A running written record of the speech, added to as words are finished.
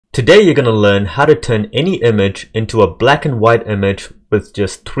Today you're going to learn how to turn any image into a black and white image with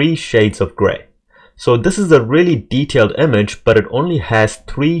just 3 shades of gray. So this is a really detailed image, but it only has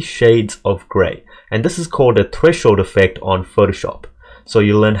 3 shades of gray. And this is called a threshold effect on Photoshop. So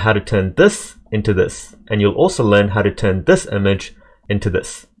you'll learn how to turn this into this, and you'll also learn how to turn this image into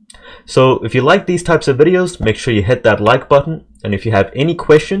this. So if you like these types of videos, make sure you hit that like button. And if you have any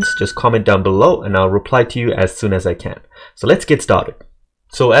questions, just comment down below and I'll reply to you as soon as I can. So let's get started.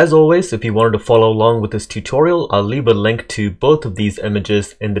 So as always, if you wanted to follow along with this tutorial, I'll leave a link to both of these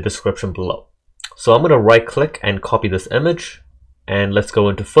images in the description below. So I'm going to right click and copy this image, and let's go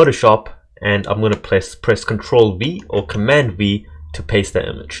into Photoshop, and I'm going to press Ctrl V or Command V to paste the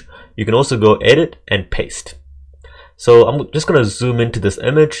image. You can also go edit and paste. So I'm just going to zoom into this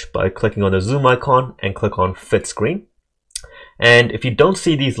image by clicking on the zoom icon and click on fit screen. And if you don't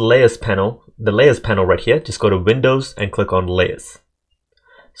see these layers panel, the layers panel right here, just go to Windows and click on layers.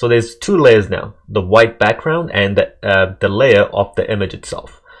 So there's 2 layers now, the white background and the layer of the image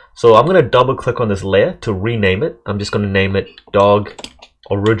itself. So I'm going to double click on this layer to rename it. I'm just going to name it dog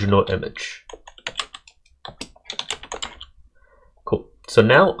original image. Cool. So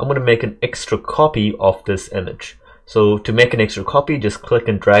now I'm going to make an extra copy of this image. So to make an extra copy, just click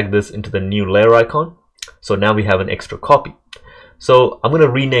and drag this into the new layer icon. So now we have an extra copy. So I'm going to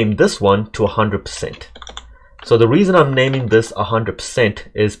rename this one to 100%. So the reason I'm naming this 100%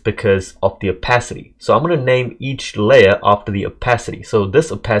 is because of the opacity. So I'm going to name each layer after the opacity. So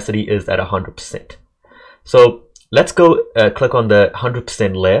this opacity is at 100%. So let's go click on the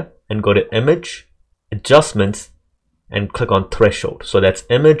 100% layer and go to Image, Adjustments, and click on Threshold. So that's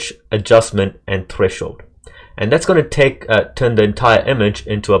Image, Adjustment, and Threshold. And that's going to turn the entire image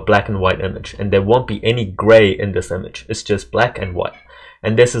into a black and white image. And there won't be any gray in this image. It's just black and white.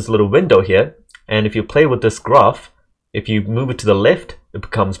 And there's this little window here. And if you play with this graph, if you move it to the left, it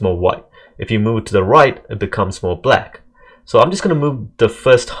becomes more white. If you move it to the right, it becomes more black. So I'm just going to move the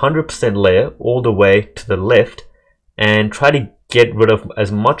first 100% layer all the way to the left and try to get rid of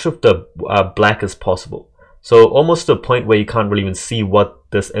as much of the black as possible. So almost to a point where you can't really even see what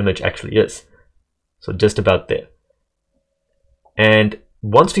this image actually is. So just about there. And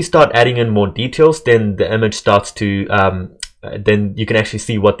once we start adding in more details, then the image starts to then you can actually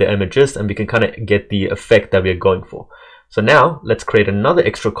see what the image is, and we can kind of get the effect that we're going for. So now let's create another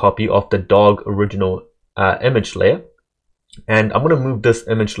extra copy of the dog original image layer, and I'm going to move this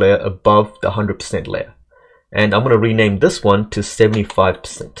image layer above the 100% layer, and I'm going to rename this one to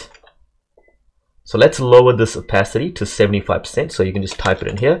 75%. So let's lower this opacity to 75%, so you can just type it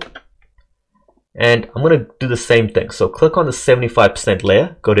in here. And I'm going to do the same thing. So click on the 75%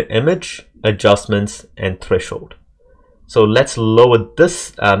 layer, go to Image, Adjustments, and Threshold. So let's lower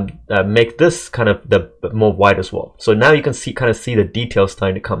this, make this kind of the more white as well. So now you can kind of see the details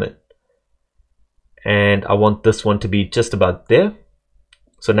starting to come in. And I want this one to be just about there.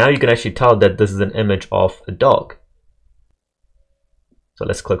 So now you can actually tell that this is an image of a dog. So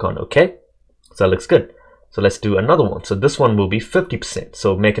let's click on OK. So that looks good. So let's do another one. So this one will be 50%.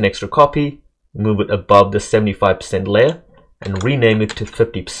 So make an extra copy, move it above the 75% layer, and rename it to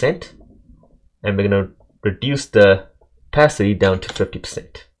 50%. And we're going to reduce the opacity down to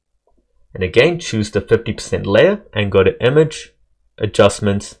 50%. And again, choose the 50% layer and go to Image,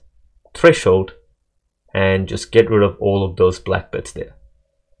 Adjustments, Threshold, and just get rid of all of those black bits there.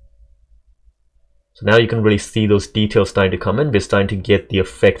 So now you can really see those details starting to come in. We're starting to get the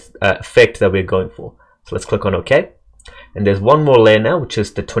effect that we're going for. So let's click on OK. And there's one more layer now, which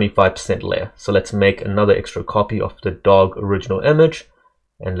is the 25% layer. So let's make another extra copy of the dog original image,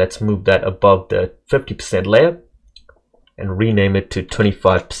 and let's move that above the 50% layer and rename it to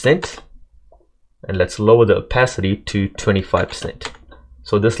 25%, and let's lower the opacity to 25%.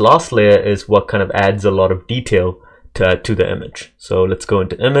 So this last layer is what kind of adds a lot of detail to the image. So let's go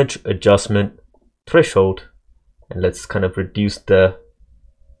into Image, Adjustment, Threshold, and let's kind of reduce the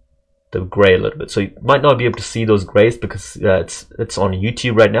gray a little bit. So you might not be able to see those grays because it's on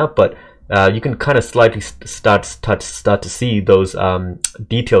YouTube right now, but you can kind of slightly start to see those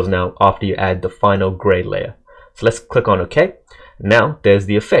details now after you add the final gray layer. So let's click on OK. Now there's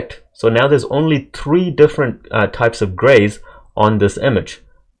the effect. So now there's only 3 different types of grays on this image,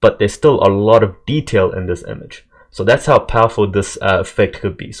 but there's still a lot of detail in this image. So that's how powerful this effect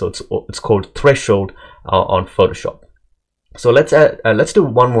could be. So it's called threshold on Photoshop. So let's do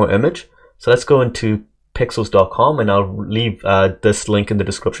one more image. So let's go into pixels.com, and I'll leave this link in the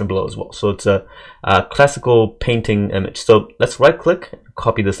description below as well. So it's a classical painting image. So let's right click,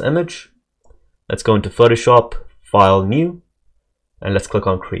 copy this image. Let's go into Photoshop, File, New, and let's click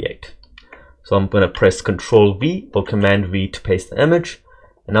on Create. So I'm going to press Ctrl V or Command V to paste the image.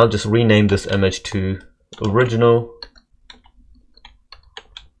 and I'll just rename this image to original.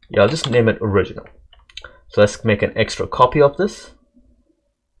 Yeah, I'll just name it original. So let's make an extra copy of this,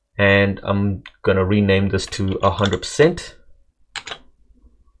 and I'm gonna rename this to 100%,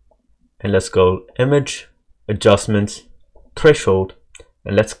 and let's go image, adjustments, threshold,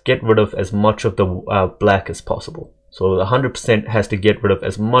 and let's get rid of as much of the black as possible. So the 100% has to get rid of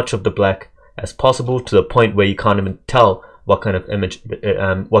as much of the black as possible, to the point where you can't even tell what kind of image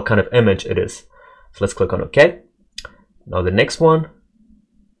it is. So let's click on OK. Now the next one,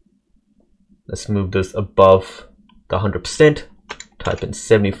 let's move this above the 100%, type in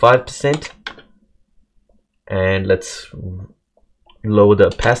 75%, and let's lower the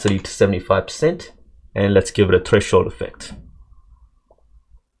opacity to 75%, and let's give it a threshold effect.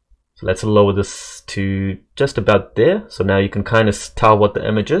 So let's lower this to just about there. So now you can kind of tell what the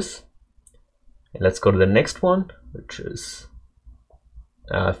image is. And let's go to the next one, which is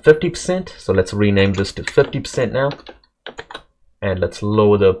 50%. So let's rename this to 50% now. And let's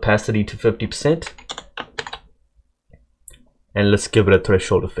lower the opacity to 50%. And let's give it a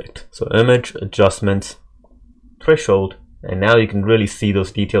threshold effect. So image, adjustments, threshold. And now you can really see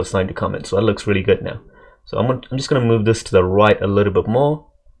those details starting to come in. So that looks really good now. So I'm just going to move this to the right a little bit more.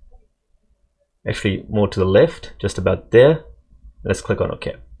 Actually, more to the left, just about there. Let's click on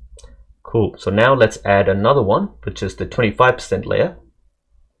OK. Cool. So now let's add another one, which is the 25% layer.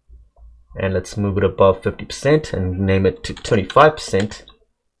 And let's move it above 50% and name it to 25%.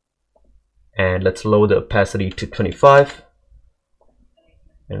 And let's lower the opacity to 25.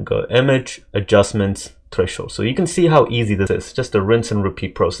 And go image, adjustments, threshold. So you can see how easy this is, just a rinse and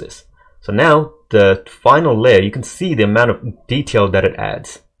repeat process. So now the final layer, you can see the amount of detail that it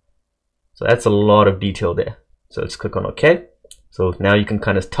adds. So that's a lot of detail there. So let's click on OK. So now you can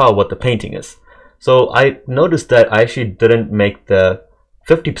kind of tell what the painting is. So I noticed that I actually didn't make the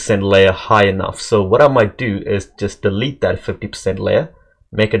 50% layer high enough. So what I might do is just delete that 50% layer,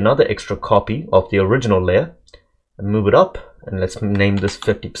 make another extra copy of the original layer, and move it up. And let's name this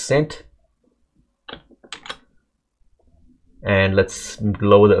 50%. And let's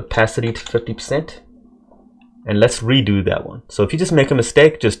lower the opacity to 50%. And let's redo that one. So if you just make a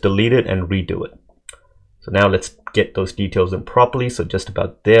mistake, just delete it and redo it. So now let's get those details in properly. So just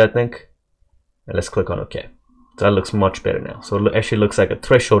about there, I think. And let's click on OK. So that looks much better now. So it actually looks like a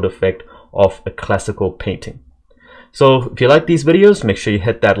threshold effect of a classical painting. So if you like these videos, make sure you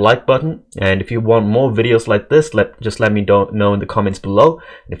hit that like button. And if you want more videos like this, just let me know in the comments below.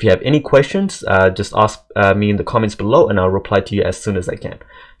 And if you have any questions, just ask me in the comments below, and I'll reply to you as soon as I can.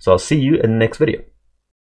 So I'll see you in the next video.